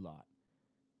the feedlot,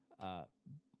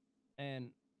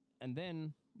 and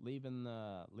then leaving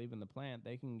the plant,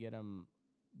 they can get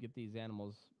these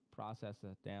animals processed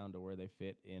down to where they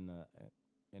fit in a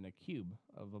cube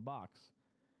of a box,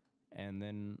 and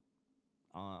then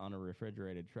on a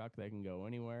refrigerated truck, they can go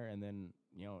anywhere, and then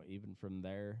even from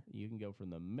there, you can go from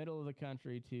the middle of the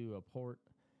country to a port,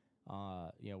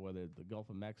 whether the Gulf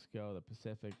of Mexico, the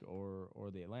Pacific, or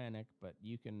the Atlantic. But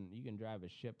you can drive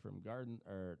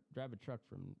drive a truck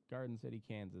from Garden City,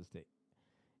 Kansas, to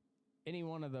any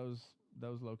one of those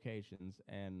locations,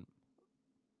 and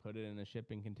put it in a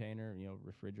shipping container,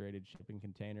 refrigerated shipping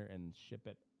container, and ship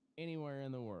it anywhere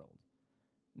in the world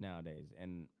nowadays.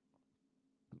 And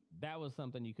that was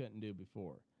something you couldn't do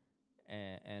before.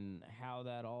 And how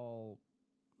that all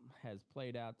has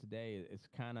played out today, it's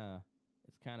kind of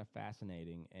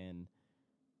fascinating. And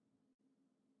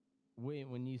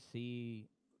when you see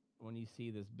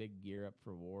this big gear up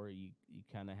for war, you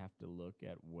kind of have to look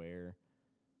at where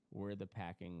the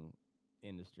packing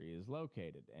industry is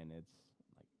located, and it's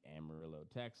like Amarillo,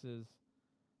 Texas,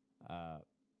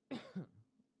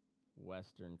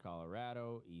 western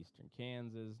Colorado, eastern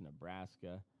Kansas,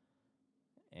 Nebraska,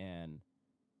 and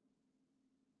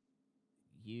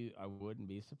I wouldn't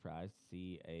be surprised to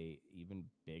see a even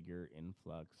bigger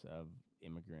influx of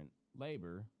immigrant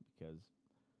labor because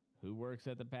who works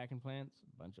at the packing plants?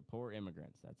 A bunch of poor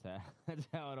immigrants. That's how that's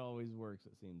how it always works.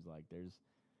 It seems like there's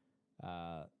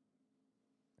uh,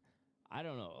 I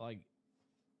don't know, like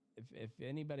if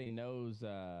anybody knows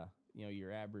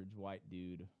your average white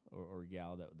dude or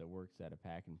gal that works at a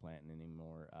packing plant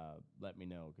anymore, let me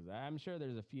know because I'm sure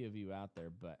there's a few of you out there,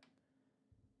 but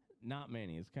not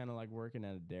many. It's kind of like working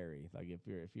at a dairy. Like if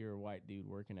you're a white dude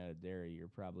working at a dairy, you're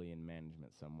probably in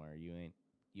management somewhere. You ain't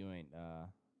you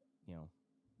know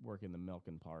working the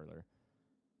milking parlor.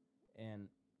 And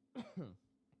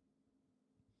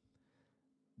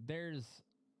there's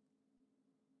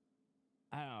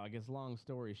I don't know. I guess long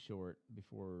story short,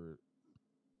 before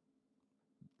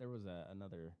there was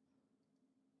another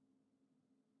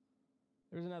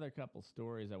couple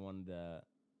stories I wanted to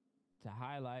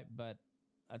highlight, but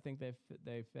I think they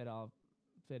fit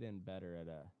in better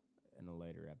in a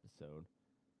later episode.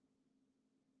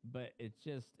 But it's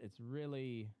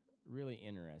really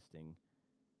interesting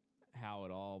how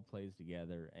it all plays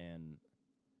together, and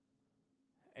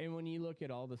when you look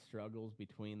at all the struggles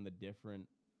between the different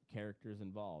characters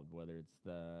involved, whether it's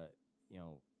you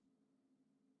know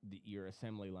your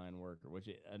assembly line worker, which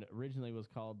originally was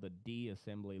called the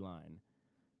de-assembly line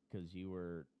because you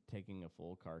were taking a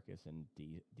full carcass and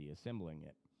de-assembling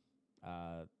it.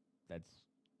 That's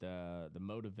the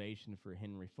motivation for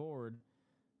Henry Ford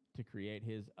to create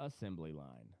his assembly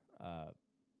line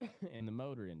in the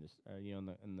motor industry,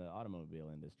 in the automobile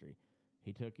industry.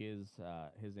 He took his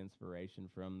inspiration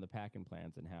from the packing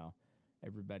plants and how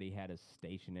everybody had a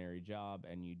stationary job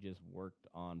and you just worked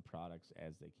on products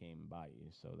as they came by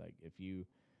you. So like if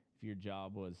your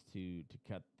job was to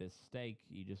cut this steak,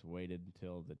 you just waited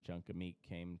until the chunk of meat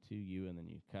came to you and then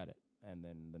you cut it. And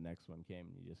then the next one came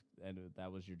and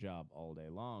that was your job all day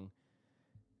long.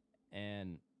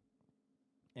 And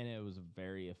it was a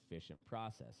very efficient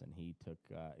process, and he took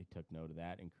note of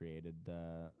that and created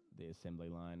the assembly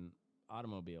line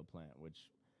automobile plant, which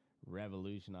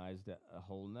revolutionized a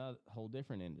whole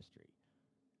different industry.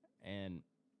 And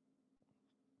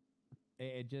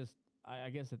it just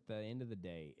I guess at the end of the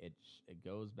day, it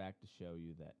goes back to show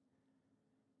you that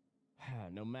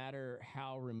no matter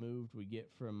how removed we get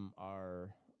from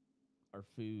our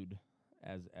food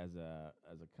as a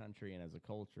country and as a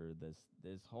culture,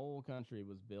 this whole country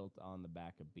was built on the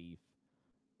back of beef,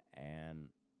 and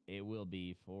it will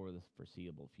be for the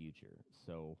foreseeable future.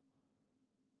 So,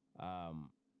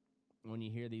 when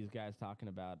you hear these guys talking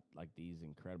about like these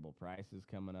incredible prices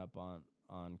coming up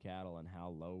on cattle and how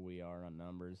low we are on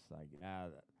numbers, like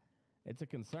it's a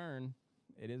concern.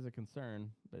 It is a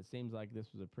concern, but it seems like this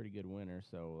was a pretty good winter.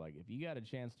 So, like, if you got a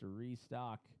chance to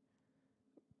restock,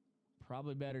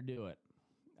 probably better do it.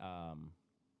 I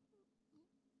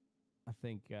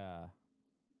think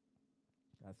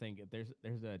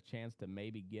there's a chance to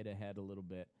maybe get ahead a little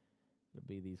bit. It'll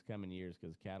be these coming years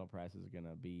because cattle prices are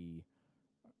gonna be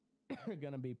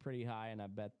gonna be pretty high, and I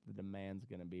bet the demand's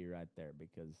gonna be right there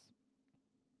because.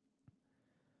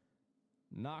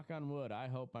 Knock on wood. I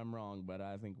hope I'm wrong, but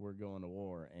I think we're going to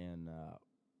war, and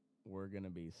we're going to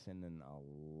be sending a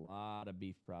lot of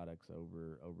beef products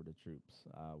over to troops,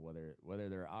 whether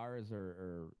they're ours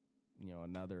or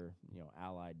another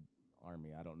allied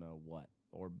army. I don't know what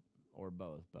or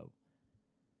both, but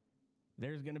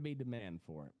there's going to be demand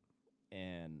for it.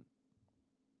 And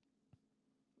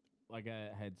like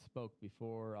I had spoke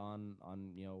before on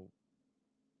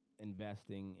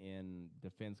investing in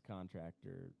defense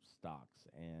contractor stocks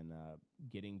and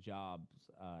getting jobs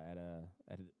at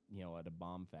a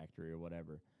bomb factory or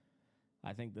whatever.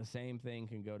 I think the same thing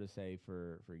can go to say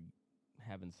for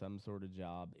having some sort of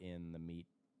job in the meat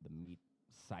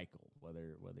cycle,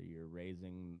 whether you're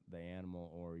raising the animal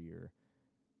or you're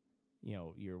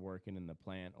working in the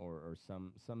plant or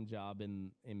some job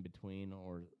in between,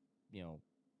 or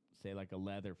say like a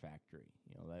leather factory.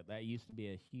 That used to be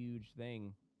a huge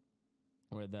thing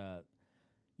where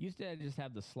used to just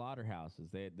have the slaughterhouses.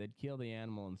 They'd kill the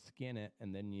animal and skin it,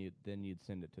 and then you'd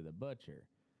send it to the butcher.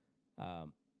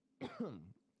 And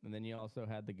then you also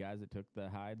had the guys that took the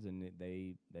hides and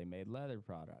they made leather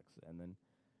products, and then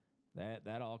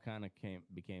that all kind of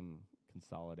became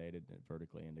consolidated and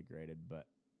vertically integrated. But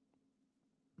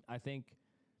I think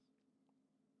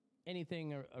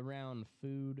anything around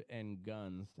food and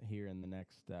guns here in the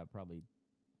next probably,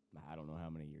 I don't know how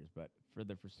many years, but for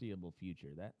the foreseeable future,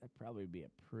 that probably be a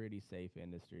pretty safe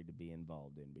industry to be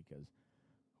involved in because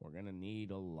We're going to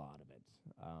need a lot of it.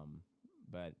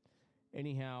 But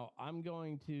anyhow, I'm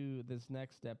going to, this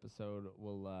next episode,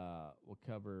 we'll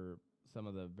cover some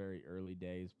of the very early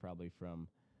days, probably from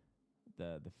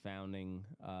the founding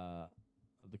of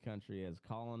the country as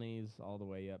colonies all the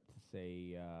way up to,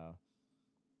 say,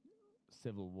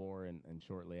 Civil War and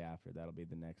shortly after. That'll be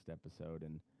the next episode.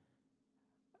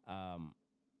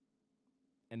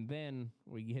 And then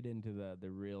we get into the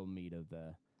real meat of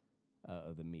the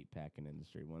meatpacking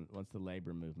industry once the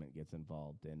labor movement gets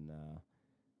involved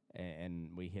and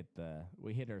we hit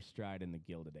our stride in the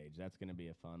Gilded Age. That's going to be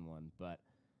a fun one. But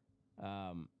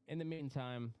in the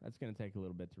meantime, that's going to take a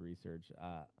little bit to research.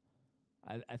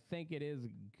 I think it is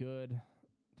good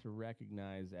to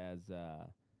recognize as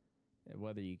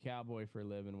whether you cowboy for a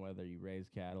living, whether you raise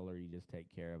cattle or you just take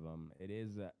care of them, it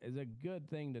is a good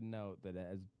thing to note that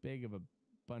as big of a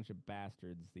bunch of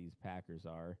bastards these packers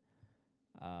are,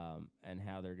 and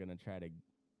how they're going to try to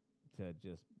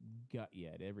just gut you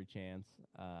at every chance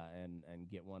and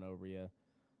get one over you.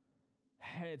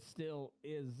 It still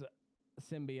is a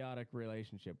symbiotic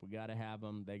relationship. We got to have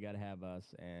them. They got to have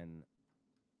us, and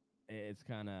it's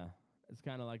kind of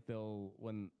like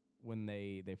when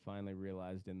they finally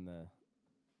realized in the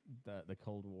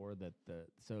Cold War that the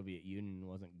Soviet Union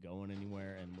wasn't going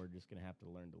anywhere, and we're just going to have to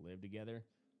learn to live together.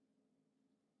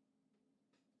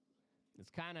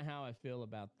 It's kind of how I feel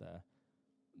about the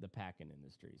packing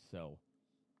industry. So,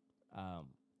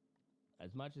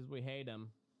 as much as we hate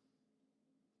them,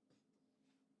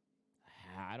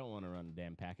 I don't want to run a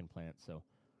damn packing plant. So,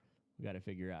 we got to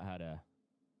figure out how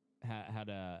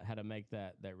to make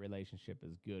that relationship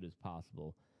as good as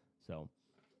possible. So,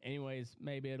 anyways,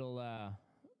 maybe I'll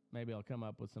come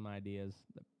up with some ideas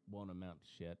that won't amount to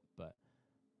shit. But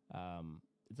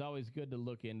it's always good to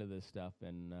look into this stuff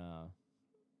and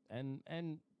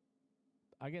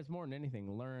I guess more than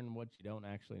anything, learn what you don't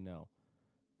actually know.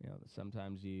 You know,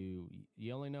 sometimes you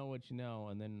only know what you know,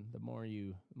 and then the more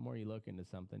you look into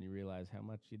something, you realize how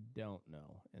much you don't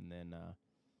know, and then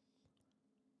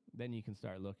you can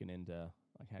start looking into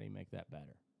like how do you make that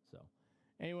better. So,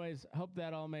 anyways, I hope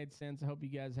that all made sense. I hope you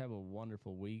guys have a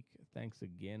wonderful week. Thanks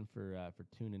again for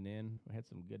tuning in. We had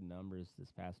some good numbers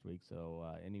this past week, so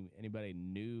anybody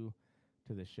new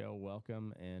to the show,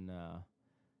 welcome, and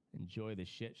enjoy the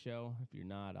shit show. If you're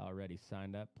not already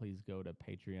signed up, please go to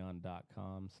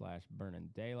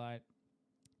patreon.com/BurninDaylight.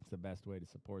 It's the best way to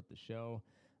support the show.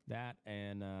 That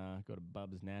and go to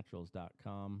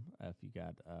bubsnaturals.com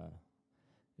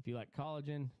if you like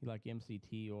collagen, you like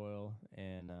MCT oil,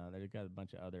 and they've got a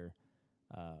bunch of other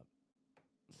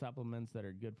supplements that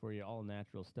are good for you, all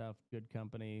natural stuff, good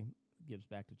company, gives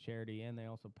back to charity, and they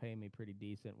also pay me pretty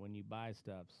decent when you buy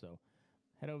stuff. So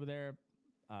head over there,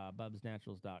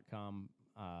 bubsnaturals.com,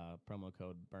 promo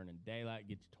code BurninDaylight,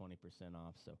 get you 20%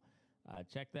 off. So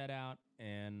check that out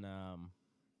and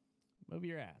move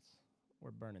your ass.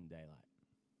 We're burning daylight.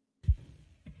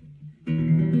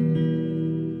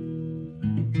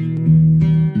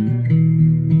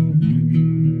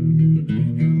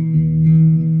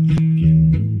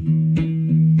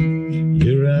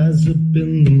 Your eyes up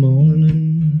in the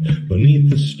morning, beneath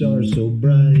the stars so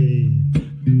bright.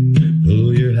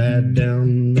 Pull your hat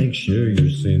down, make sure your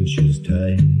cinch is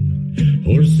tight.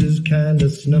 Horses kinda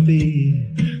snuffy,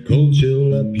 cold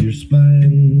chill up your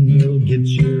spine. We'll get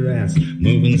your ass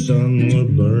moving, son, we're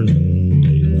burning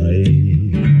daylight.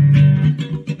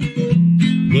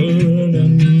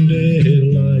 Burning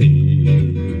daylight.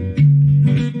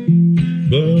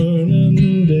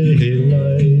 Burning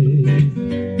daylight.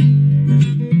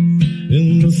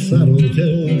 In the saddle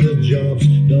till the job's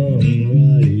done right.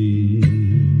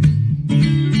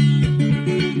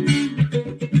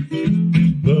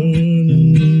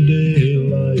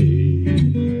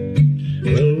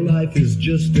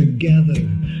 Just to gather,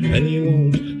 and you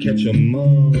won't catch 'em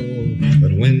all.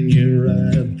 But when you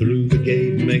ride through the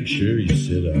gate, make sure you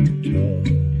sit up tall.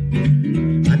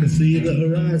 I can see the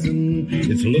horizon,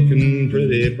 it's looking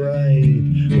pretty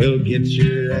bright. Well, get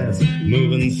your ass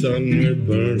moving, son, we're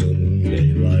burning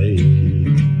daylight.